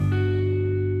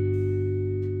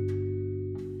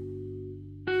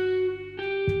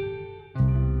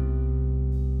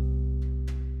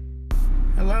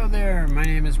there, my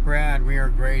name is Brad. We are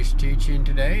Grace Teaching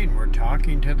today, and we're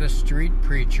talking to the street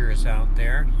preachers out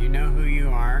there. You know who you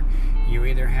are. You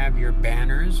either have your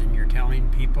banners and you're telling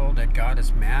people that God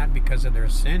is mad because of their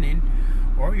sinning,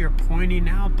 or you're pointing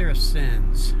out their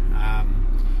sins.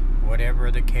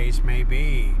 Whatever the case may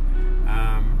be,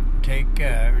 take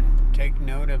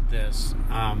note of this.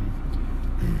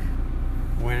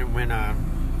 When a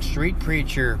street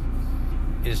preacher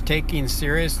is taking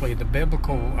seriously the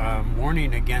biblical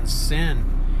warning against sin,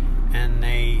 and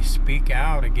they speak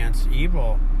out against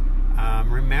evil,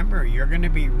 remember, you're going to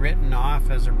be written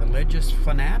off as a religious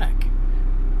fanatic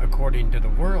according to the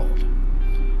world,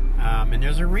 and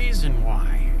there's a reason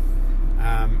why.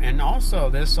 And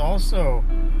also, this also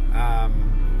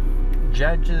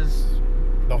judges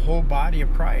the whole body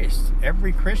of Christ.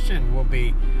 Every Christian will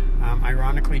be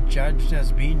ironically judged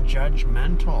as being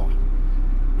judgmental.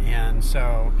 And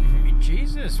so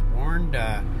Jesus warned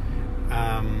the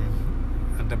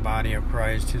body of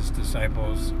Christ, his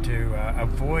disciples, to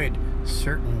avoid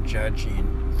certain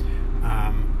judging,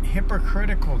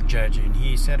 hypocritical judging.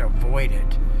 He said avoid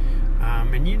it.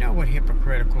 And you know what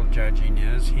hypocritical judging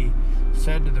is. He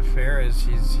said to the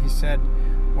Pharisees, he said,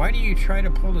 why do you try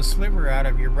to pull the sliver out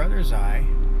of your brother's eye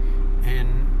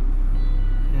and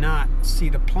not see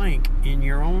the plank in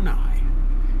your own eye?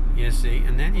 You see,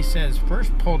 and then he says,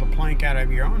 first pull the plank out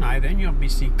of your own eye, then you'll be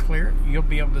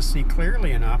able to see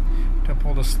clearly enough to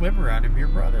pull the sliver out of your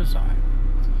brother's eye.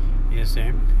 You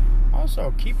see.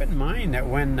 Also, keep in mind that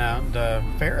when the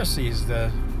Pharisees,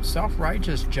 the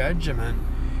self-righteous judgment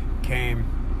came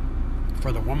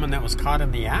for the woman that was caught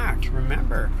in the act,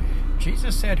 remember,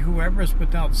 Jesus said, whoever is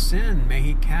without sin, may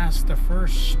he cast the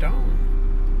first stone.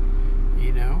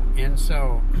 You know, and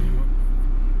so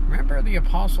remember the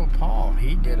Apostle Paul,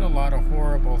 he did a lot of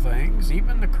horrible things.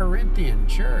 Even the Corinthian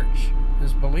church,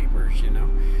 as believers, you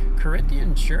know.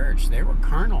 Corinthian church, they were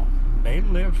carnal. They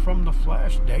lived from the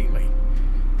flesh daily.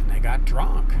 And they got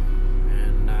drunk.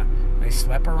 And they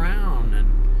slept around and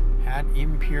had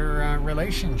impure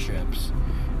relationships.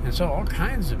 And so all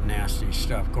kinds of nasty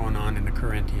stuff going on in the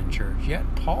Corinthian church.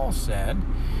 Yet Paul said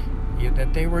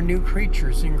that they were new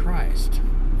creatures in Christ.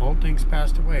 Old things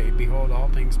passed away. Behold, all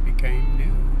things became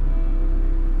new.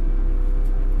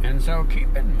 And so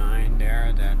keep in mind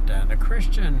there that the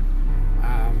Christian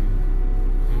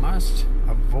must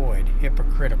avoid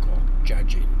hypocritical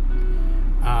judging.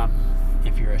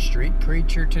 If you're a street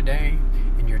preacher today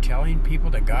and you're telling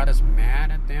people that God is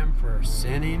mad at them for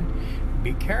sinning,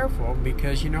 be careful,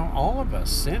 because you know all of us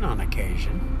sin on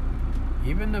occasion.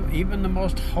 Even the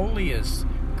most holiest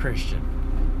Christian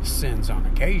sins on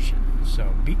occasion.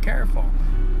 So be careful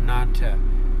not to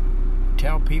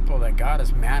tell people that God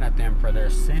is mad at them for their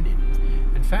sinning.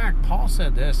 In fact, Paul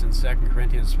said this in 2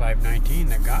 Corinthians 5:19,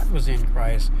 that God was in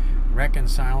Christ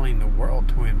reconciling the world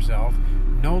to himself,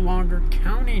 no longer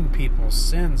counting people's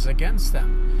sins against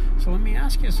them. So let me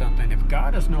ask you something. If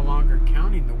God is no longer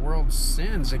counting the world's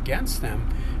sins against them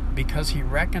because he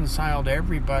reconciled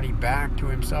everybody back to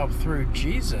himself through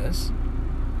Jesus,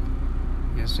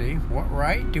 you see, what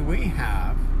right do we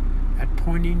have at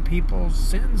pointing people's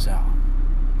sins out?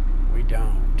 We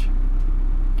don't.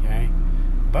 Okay?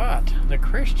 But the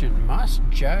Christian must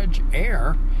judge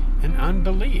error and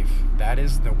unbelief. That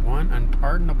is the one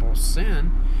unpardonable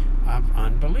sin of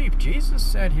unbelief. Jesus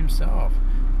said himself,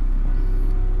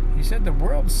 he said, the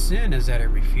world's sin is that it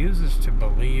refuses to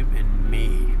believe in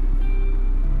me.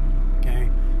 Okay?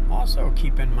 Also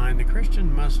keep in mind the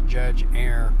Christian must judge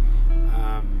error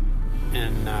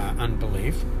and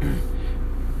unbelief.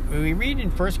 We read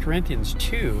in 1 Corinthians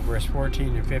 2, verse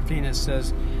 14 and 15, it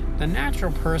says, the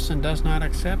natural person does not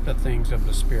accept the things of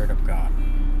the Spirit of God,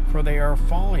 for they are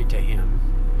folly to him,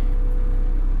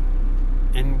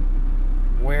 and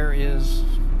they're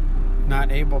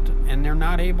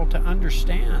not able to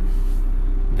understand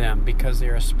them because they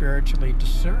are spiritually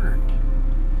discerned.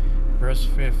 Verse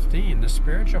 15, the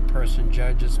spiritual person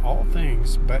judges all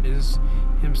things, but is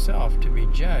himself to be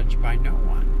judged by no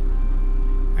one.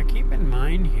 Now keep in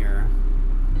mind here,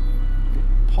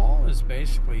 Paul is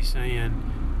basically saying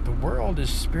the world is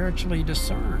spiritually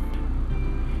discerned.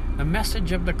 The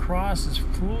message of the cross is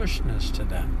foolishness to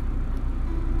them.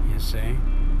 You see?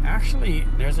 Actually,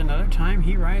 there's another time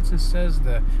he writes and says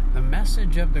the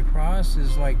message of the cross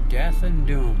is like death and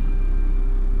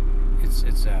doom. It's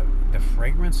the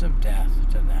fragrance of death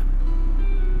to them.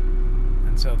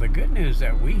 And so the good news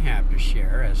that we have to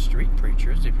share as street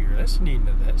preachers, if you're listening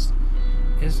to this,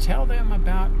 is tell them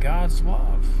about God's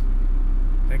love.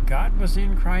 That God was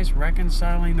in Christ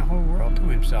reconciling the whole world to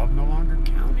himself, no longer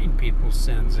counting people's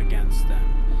sins against them.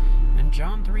 And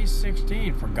John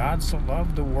 3:16, for God so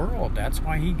loved the world, that's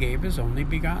why he gave his only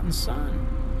begotten Son.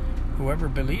 Whoever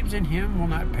believes in him will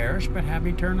not perish but have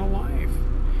eternal life.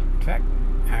 In fact,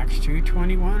 Acts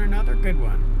 2:21, another good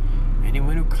one.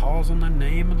 Anyone who calls on the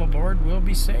name of the Lord will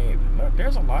be saved. Look,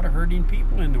 there's a lot of hurting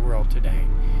people in the world today,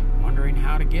 wondering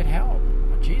how to get help.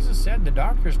 Well, Jesus said the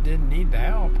doctors didn't need the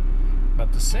help,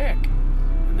 but the sick.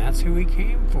 And that's who he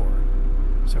came for.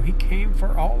 So he came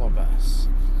for all of us.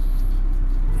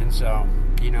 And so,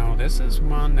 this is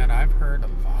one that I've heard a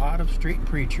lot of street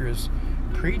preachers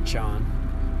preach on,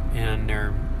 and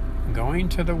they're going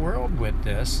to the world with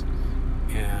this.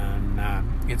 And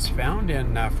it's found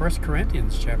in 1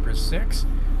 Corinthians chapter 6,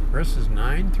 verses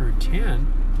 9 through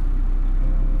 10.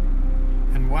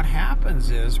 And what happens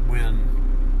is when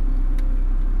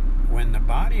the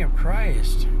body of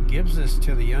Christ gives this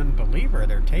to the unbeliever,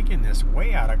 they're taking this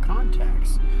way out of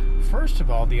context. First of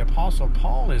all, the Apostle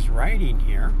Paul is writing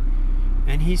here,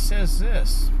 and he says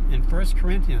this in 1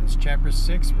 Corinthians chapter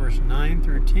 6, verse 9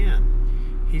 through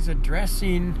 10. He's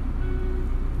addressing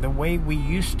the way we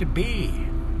used to be.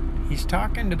 He's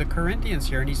talking to the Corinthians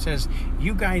here, and he says,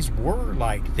 you guys were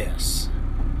like this,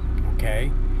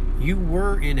 okay? You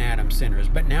were in Adam sinners,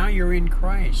 but now you're in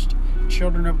Christ,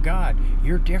 children of God.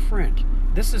 You're different.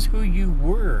 This is who you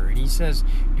were. And he says,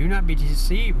 do not be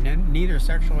deceived, neither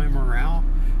sexual immoral,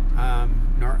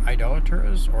 nor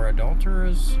idolaters or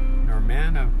adulterers, nor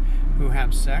men who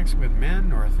have sex with men,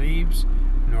 nor thieves,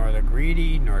 nor the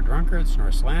greedy, nor drunkards,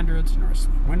 nor slanderers, nor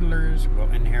swindlers will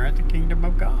inherit the kingdom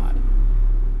of God.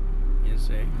 You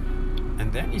see?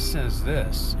 And then he says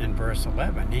this in verse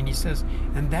 11, and he says,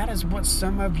 and that is what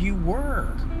some of you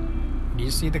were. Do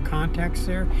you see the context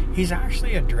there? He's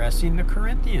actually addressing the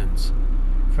Corinthians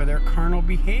for their carnal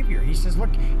behavior. He says, look,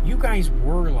 you guys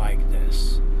were like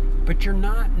this, but you're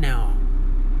not now.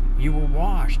 You were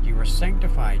washed, you were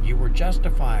sanctified, you were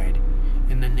justified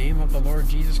in the name of the Lord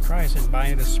Jesus Christ and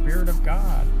by the Spirit of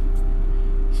God.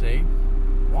 See?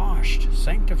 Washed,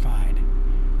 sanctified,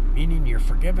 meaning you're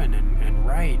forgiven and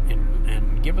right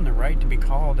and given the right to be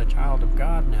called a child of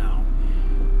God now.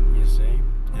 You see?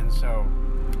 And so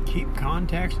keep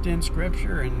context in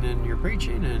Scripture and then you're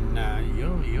preaching and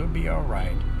you'll be all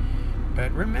right.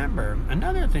 But remember,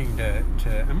 another thing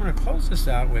I'm going to close this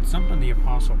out with something the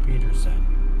Apostle Peter said.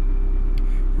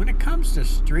 When it comes to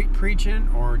street preaching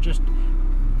or just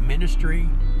ministry,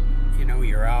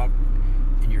 you're out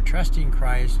and you're trusting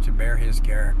Christ to bear his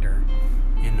character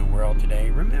in the world today.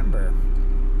 Remember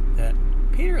that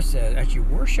Peter said, as you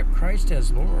worship Christ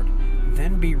as Lord,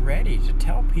 then be ready to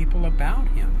tell people about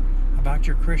him, about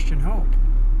your Christian hope.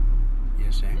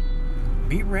 You see?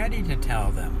 Be ready to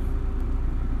tell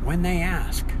them when they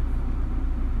ask.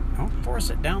 Don't force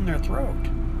it down their throat.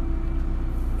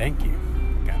 Thank you.